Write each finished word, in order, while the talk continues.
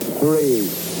3,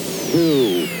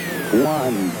 2,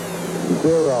 1,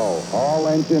 0. All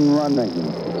engine running.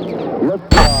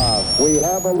 Liftoff. We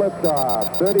have a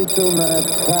liftoff. 32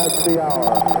 minutes past the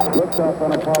hour. Liftoff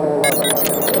on Apollo 11.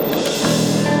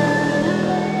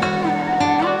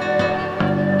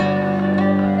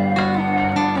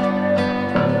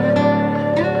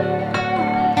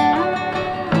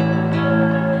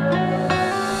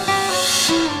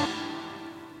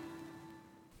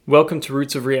 Welcome to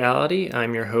Roots of Reality.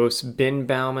 I'm your host, Ben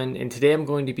Bauman, and today I'm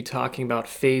going to be talking about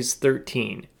Phase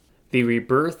 13, the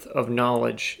rebirth of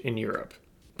knowledge in Europe.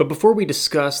 But before we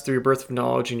discuss the rebirth of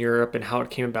knowledge in Europe and how it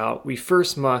came about, we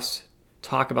first must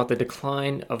talk about the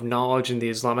decline of knowledge in the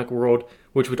Islamic world,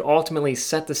 which would ultimately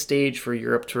set the stage for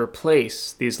Europe to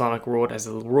replace the Islamic world as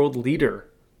the world leader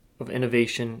of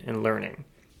innovation and learning.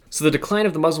 So the decline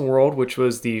of the Muslim world, which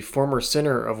was the former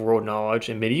center of world knowledge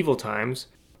in medieval times,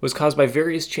 was caused by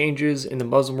various changes in the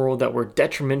Muslim world that were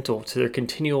detrimental to their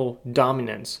continual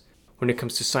dominance when it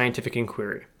comes to scientific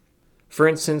inquiry. For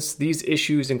instance, these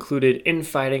issues included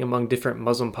infighting among different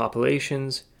Muslim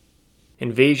populations,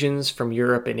 invasions from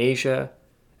Europe and Asia,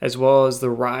 as well as the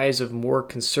rise of more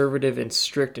conservative and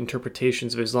strict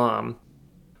interpretations of Islam,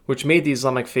 which made the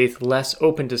Islamic faith less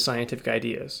open to scientific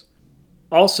ideas.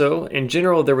 Also, in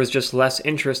general, there was just less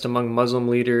interest among Muslim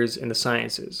leaders in the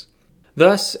sciences.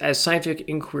 Thus, as scientific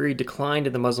inquiry declined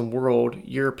in the Muslim world,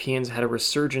 Europeans had a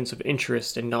resurgence of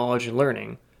interest in knowledge and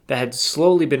learning that had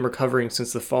slowly been recovering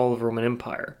since the fall of the Roman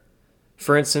Empire.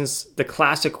 For instance, the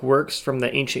classic works from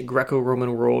the ancient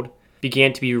Greco-Roman world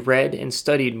began to be read and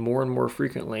studied more and more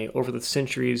frequently over the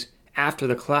centuries after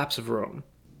the collapse of Rome.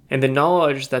 And the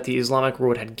knowledge that the Islamic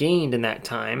world had gained in that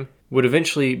time would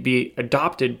eventually be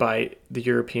adopted by the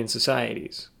European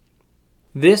societies.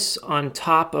 This, on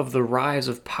top of the rise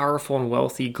of powerful and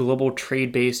wealthy global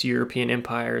trade-based European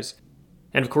empires,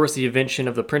 and of course the invention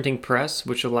of the printing press,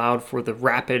 which allowed for the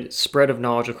rapid spread of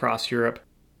knowledge across Europe,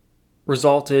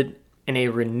 resulted in a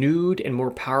renewed and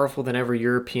more powerful than ever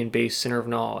European-based center of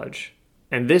knowledge.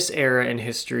 And this era in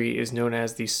history is known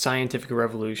as the Scientific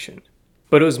Revolution.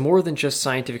 But it was more than just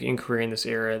scientific inquiry in this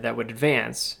era that would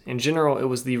advance. In general, it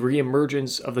was the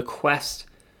reemergence of the quest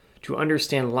to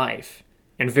understand life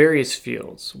in various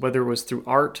fields, whether it was through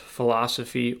art,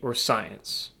 philosophy, or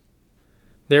science.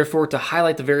 Therefore, to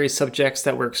highlight the various subjects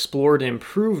that were explored and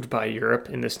improved by Europe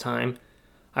in this time,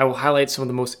 I will highlight some of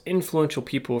the most influential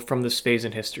people from this phase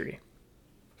in history.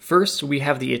 First, we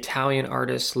have the Italian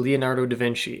artist Leonardo da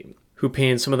Vinci, who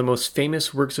painted some of the most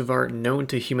famous works of art known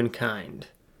to humankind,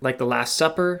 like The Last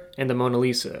Supper and the Mona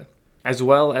Lisa, as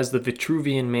well as the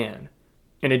Vitruvian Man.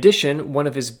 In addition, one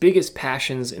of his biggest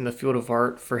passions in the field of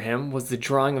art for him was the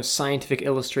drawing of scientific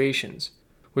illustrations,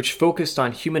 which focused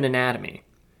on human anatomy.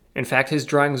 In fact, his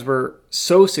drawings were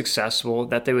so successful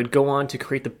that they would go on to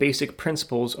create the basic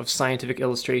principles of scientific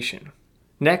illustration.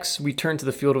 Next, we turn to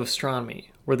the field of astronomy,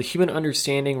 where the human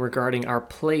understanding regarding our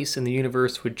place in the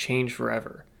universe would change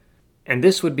forever. And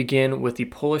this would begin with the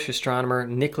Polish astronomer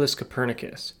Nicholas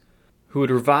Copernicus, who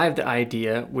would revive the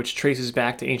idea, which traces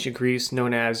back to ancient Greece,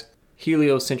 known as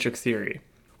heliocentric theory,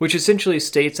 which essentially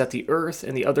states that the Earth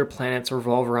and the other planets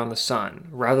revolve around the Sun,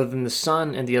 rather than the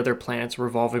Sun and the other planets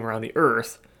revolving around the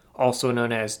Earth, also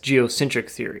known as geocentric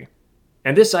theory.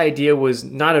 And this idea was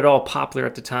not at all popular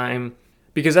at the time,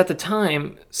 because at the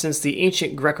time, since the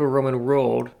ancient Greco-Roman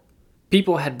world,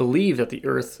 people had believed that the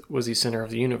Earth was the center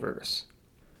of the universe.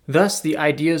 Thus, the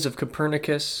ideas of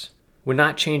Copernicus would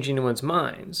not change anyone's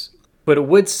minds, but it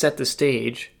would set the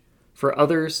stage for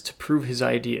others to prove his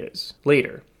ideas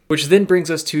later. Which then brings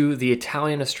us to the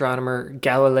Italian astronomer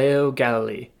Galileo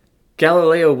Galilei.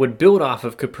 Galileo would build off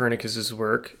of Copernicus's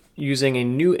work using a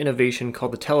new innovation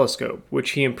called the telescope,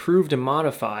 which he improved and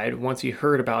modified once he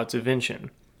heard about its invention.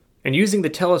 And using the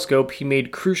telescope, he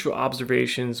made crucial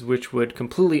observations which would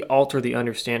completely alter the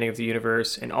understanding of the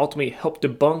universe and ultimately help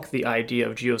debunk the idea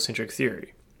of geocentric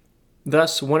theory.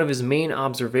 Thus, one of his main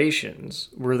observations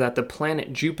were that the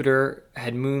planet Jupiter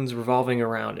had moons revolving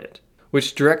around it,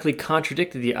 which directly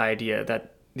contradicted the idea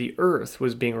that the Earth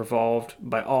was being revolved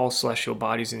by all celestial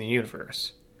bodies in the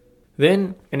universe.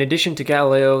 Then, in addition to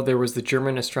Galileo, there was the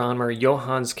German astronomer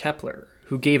Johannes Kepler,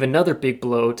 who gave another big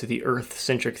blow to the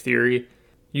Earth-centric theory,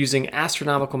 using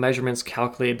astronomical measurements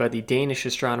calculated by the Danish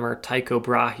astronomer Tycho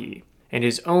Brahe, and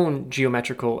his own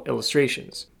geometrical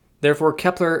illustrations. Therefore,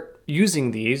 Kepler, using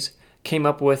these, came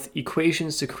up with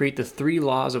equations to create the 3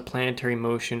 laws of planetary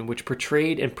motion, which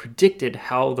portrayed and predicted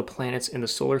how the planets in the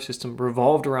solar system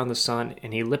revolved around the sun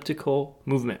in elliptical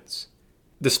movements.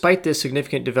 Despite this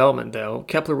significant development, though,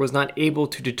 Kepler was not able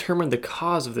to determine the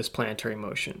cause of this planetary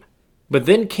motion. But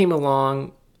then came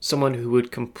along someone who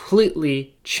would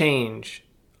completely change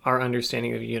our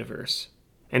understanding of the universe.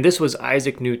 And this was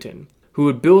Isaac Newton, who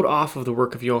would build off of the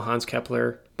work of Johannes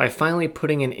Kepler by finally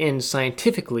putting an end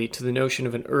scientifically to the notion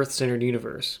of an Earth-centered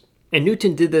universe. And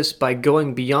Newton did this by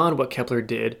going beyond what Kepler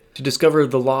did to discover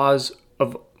the laws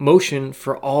of motion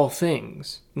for all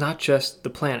things, not just the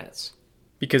planets.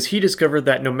 Because he discovered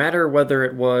that no matter whether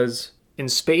it was in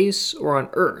space or on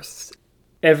Earth,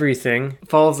 everything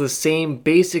follows the same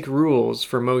basic rules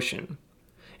for motion.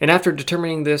 And after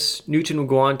determining this, Newton would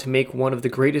go on to make one of the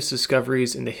greatest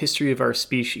discoveries in the history of our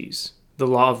species, the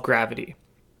law of gravity.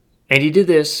 And he did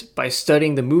this by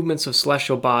studying the movements of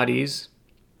celestial bodies,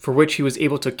 for which he was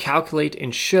able to calculate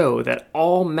and show that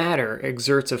all matter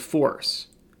exerts a force,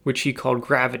 which he called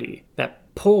gravity,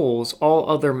 that pulls all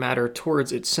other matter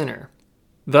towards its center.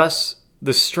 Thus,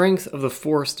 the strength of the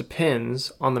force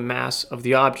depends on the mass of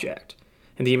the object,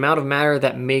 and the amount of matter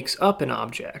that makes up an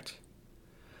object.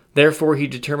 Therefore, he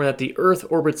determined that the Earth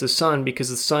orbits the Sun because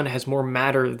the Sun has more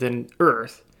matter than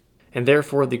Earth, and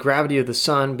therefore the gravity of the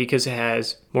Sun, because it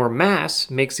has more mass,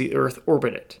 makes the Earth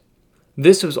orbit it.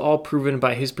 This was all proven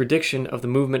by his prediction of the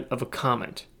movement of a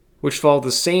comet, which followed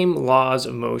the same laws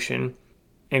of motion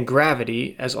and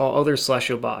gravity as all other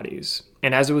celestial bodies,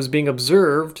 and as it was being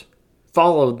observed,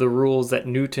 followed the rules that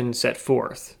Newton set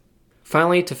forth.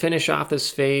 Finally, to finish off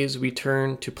this phase, we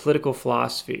turn to political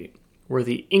philosophy, where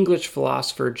the English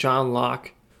philosopher John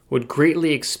Locke would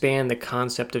greatly expand the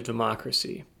concept of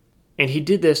democracy. And he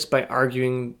did this by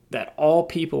arguing that all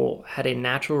people had a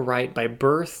natural right by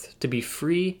birth to be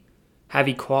free, have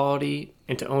equality,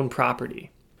 and to own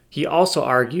property. He also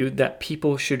argued that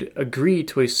people should agree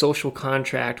to a social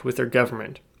contract with their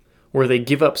government, where they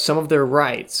give up some of their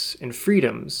rights and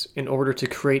freedoms in order to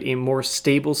create a more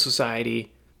stable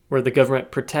society where the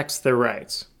government protects their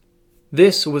rights.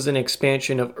 This was an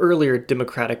expansion of earlier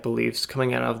democratic beliefs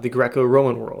coming out of the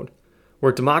Greco-Roman world,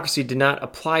 where democracy did not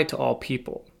apply to all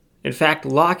people. In fact,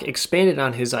 Locke expanded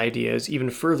on his ideas even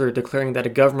further, declaring that a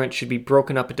government should be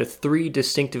broken up into three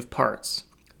distinctive parts: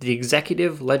 the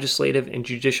executive, legislative, and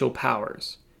judicial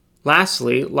powers.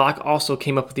 Lastly, Locke also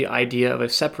came up with the idea of a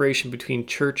separation between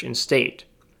church and state,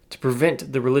 to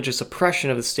prevent the religious oppression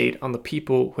of the state on the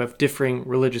people who have differing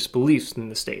religious beliefs in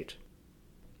the state.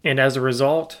 And as a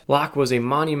result, Locke was a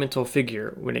monumental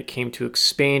figure when it came to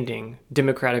expanding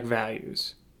democratic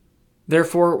values.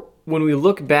 Therefore, when we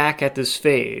look back at this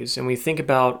phase and we think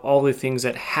about all the things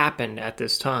that happened at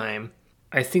this time,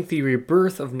 I think the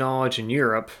rebirth of knowledge in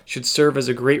Europe should serve as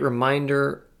a great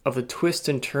reminder of the twists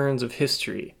and turns of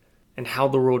history and how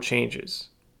the world changes.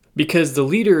 Because the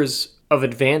leaders of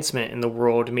advancement in the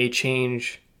world may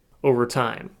change over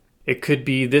time. It could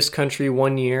be this country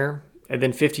 1 year, and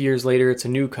then 50 years later it's a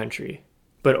new country.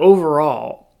 But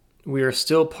overall, we are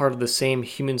still part of the same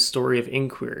human story of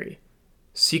inquiry,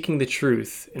 seeking the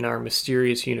truth in our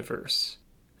mysterious universe.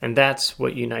 And that's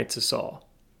what unites us all.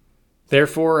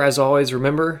 Therefore, as always,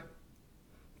 remember,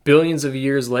 billions of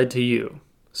years led to you,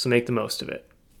 so make the most of it.